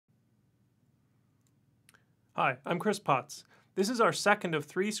Hi, I'm Chris Potts. This is our second of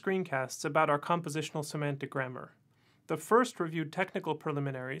 3 screencasts about our compositional semantic grammar. The first reviewed technical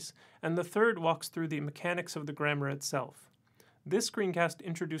preliminaries, and the third walks through the mechanics of the grammar itself. This screencast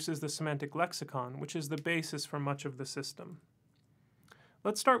introduces the semantic lexicon, which is the basis for much of the system.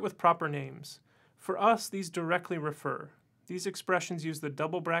 Let's start with proper names. For us, these directly refer. These expressions use the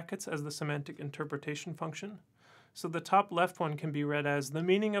double brackets as the semantic interpretation function. So the top left one can be read as the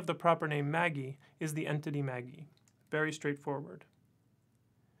meaning of the proper name Maggie is the entity Maggie. Very straightforward.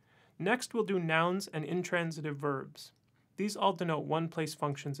 Next, we'll do nouns and intransitive verbs. These all denote one-place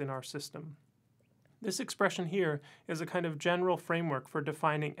functions in our system. This expression here is a kind of general framework for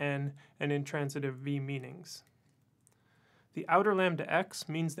defining n and intransitive v meanings. The outer lambda x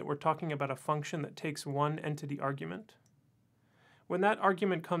means that we're talking about a function that takes one entity argument. When that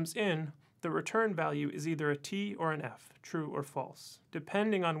argument comes in, the return value is either a t or an f, true or false,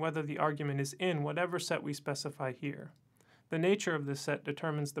 depending on whether the argument is in whatever set we specify here. The nature of this set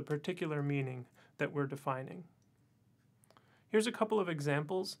determines the particular meaning that we're defining. Here's a couple of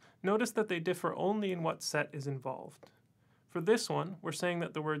examples. Notice that they differ only in what set is involved. For this one, we're saying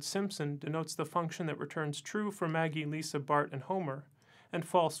that the word Simpson denotes the function that returns true for Maggie, Lisa, Bart, and Homer, and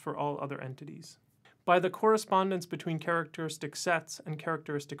false for all other entities. By the correspondence between characteristic sets and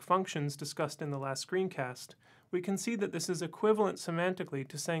characteristic functions discussed in the last screencast, we can see that this is equivalent semantically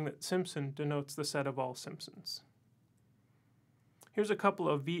to saying that Simpson denotes the set of all Simpsons. Here's a couple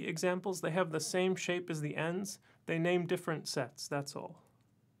of V examples. They have the same shape as the ends. They name different sets, that's all.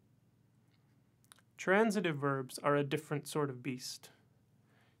 Transitive verbs are a different sort of beast.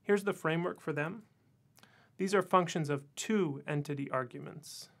 Here's the framework for them. These are functions of two entity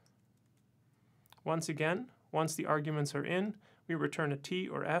arguments. Once again, once the arguments are in, we return a t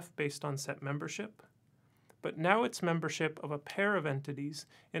or f based on set membership. But now it's membership of a pair of entities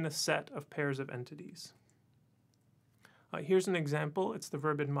in a set of pairs of entities. Here's an example. It's the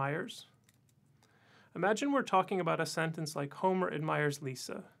verb admires. Imagine we're talking about a sentence like Homer admires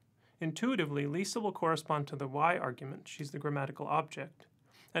Lisa. Intuitively, Lisa will correspond to the y argument, she's the grammatical object,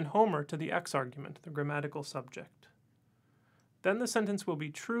 and Homer to the x argument, the grammatical subject. Then the sentence will be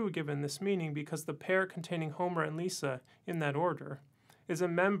true given this meaning because the pair containing Homer and Lisa, in that order, is a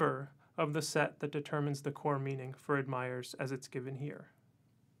member of the set that determines the core meaning for admires as it's given here.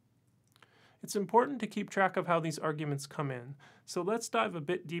 It's important to keep track of how these arguments come in, so let's dive a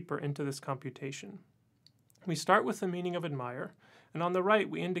bit deeper into this computation. We start with the meaning of admire, and on the right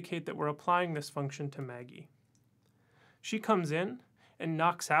we indicate that we're applying this function to Maggie. She comes in and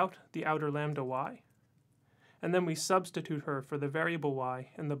knocks out the outer lambda y, and then we substitute her for the variable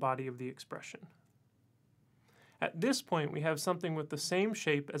y in the body of the expression. At this point, we have something with the same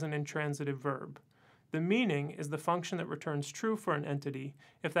shape as an intransitive verb. The meaning is the function that returns true for an entity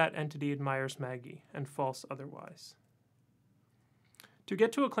if that entity admires Maggie, and false otherwise. To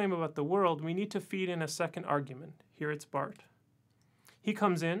get to a claim about the world, we need to feed in a second argument. Here it's Bart. He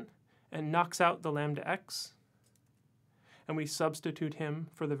comes in and knocks out the lambda x, and we substitute him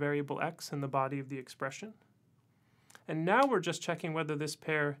for the variable x in the body of the expression. And now we're just checking whether this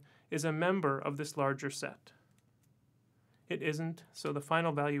pair is a member of this larger set. It isn't, so the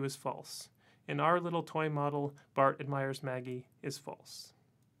final value is false. In our little toy model, Bart admires Maggie is false.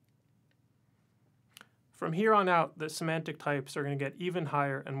 From here on out, the semantic types are going to get even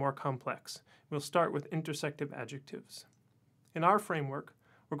higher and more complex. We'll start with intersective adjectives. In our framework,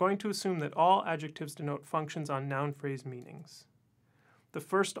 we're going to assume that all adjectives denote functions on noun phrase meanings. The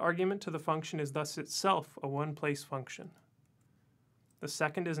first argument to the function is thus itself a one-place function. The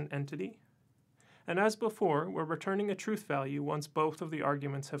second is an entity. And as before, we're returning a truth value once both of the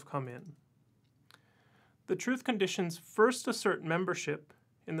arguments have come in. The truth conditions first assert membership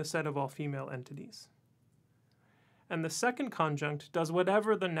in the set of all female entities. And the second conjunct does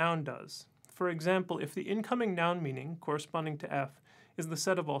whatever the noun does. For example, if the incoming noun meaning, corresponding to f, is the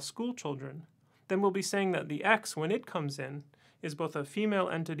set of all school children, then we'll be saying that the x, when it comes in, is both a female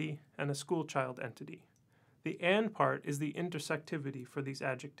entity and a school child entity. The and part is the intersectivity for these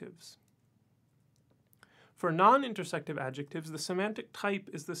adjectives. For non-intersective adjectives, the semantic type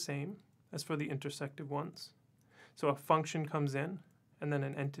is the same as for the intersective ones. So a function comes in, and then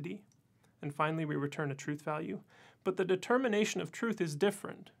an entity, and finally we return a truth value. But the determination of truth is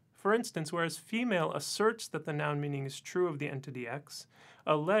different. For instance, whereas female asserts that the noun meaning is true of the entity x,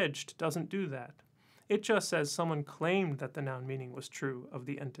 alleged doesn't do that. It just says someone claimed that the noun meaning was true of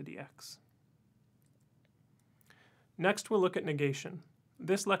the entity x. Next, we'll look at negation.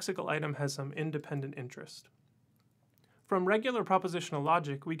 This lexical item has some independent interest. From regular propositional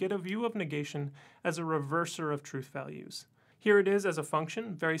logic, we get a view of negation as a reverser of truth values. Here it is as a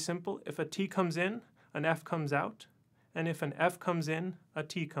function, very simple. If a t comes in, an F comes out, and if an F comes in, a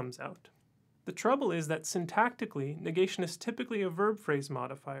T comes out. The trouble is that syntactically, negation is typically a verb phrase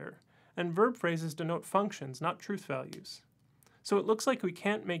modifier, and verb phrases denote functions, not truth values. So it looks like we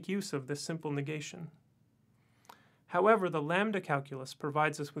can't make use of this simple negation. However, the lambda calculus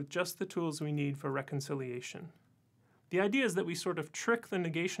provides us with just the tools we need for reconciliation. The idea is that we sort of trick the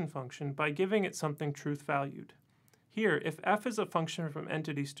negation function by giving it something truth valued. Here, if f is a function from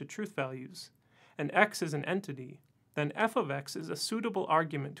entities to truth values, and x is an entity, then f of x is a suitable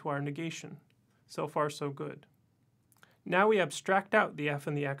argument to our negation. So far, so good. Now we abstract out the f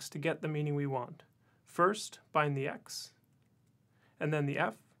and the x to get the meaning we want. First, bind the x, and then the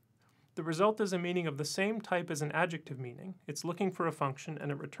f. The result is a meaning of the same type as an adjective meaning. It's looking for a function and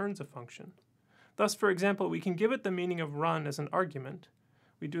it returns a function. Thus, for example, we can give it the meaning of run as an argument.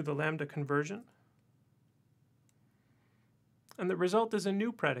 We do the lambda conversion. And the result is a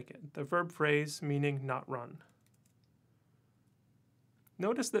new predicate, the verb phrase meaning not run.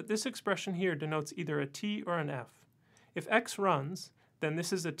 Notice that this expression here denotes either a T or an F. If x runs, then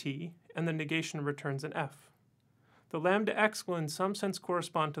this is a T, and the negation returns an F. The lambda x will in some sense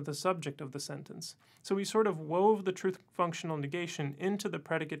correspond to the subject of the sentence, so we sort of wove the truth functional negation into the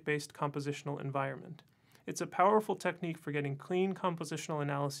predicate-based compositional environment. It's a powerful technique for getting clean compositional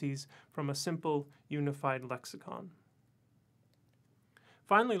analyses from a simple, unified lexicon.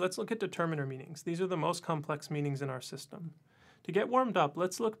 Finally, let's look at determiner meanings. These are the most complex meanings in our system. To get warmed up,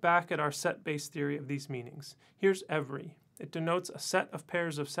 let's look back at our set-based theory of these meanings. Here's every. It denotes a set of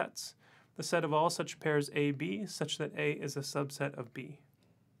pairs of sets, the set of all such pairs A, B, such that A is a subset of B.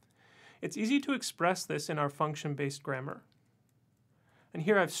 It's easy to express this in our function-based grammar. And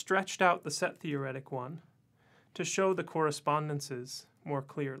here I've stretched out the set theoretic one to show the correspondences more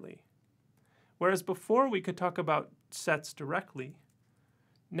clearly. Whereas before we could talk about sets directly,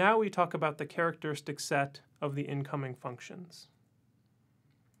 now we talk about the characteristic set of the incoming functions.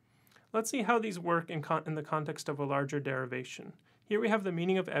 Let's see how these work in the context of a larger derivation. Here we have the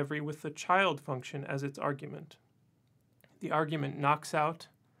meaning of every with the child function as its argument. The argument knocks out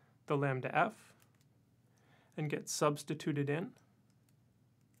the lambda f and gets substituted in.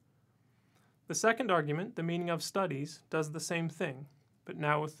 The second argument, the meaning of studies, does the same thing, but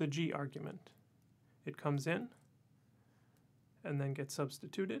now with the g argument. It comes in and then gets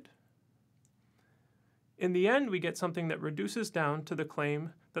substituted. In the end, we get something that reduces down to the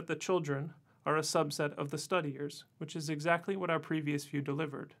claim that the children are a subset of the studiers, which is exactly what our previous view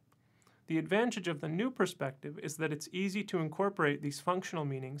delivered. The advantage of the new perspective is that it's easy to incorporate these functional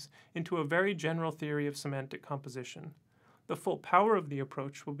meanings into a very general theory of semantic composition. The full power of the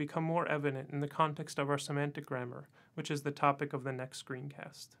approach will become more evident in the context of our semantic grammar, which is the topic of the next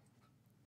screencast.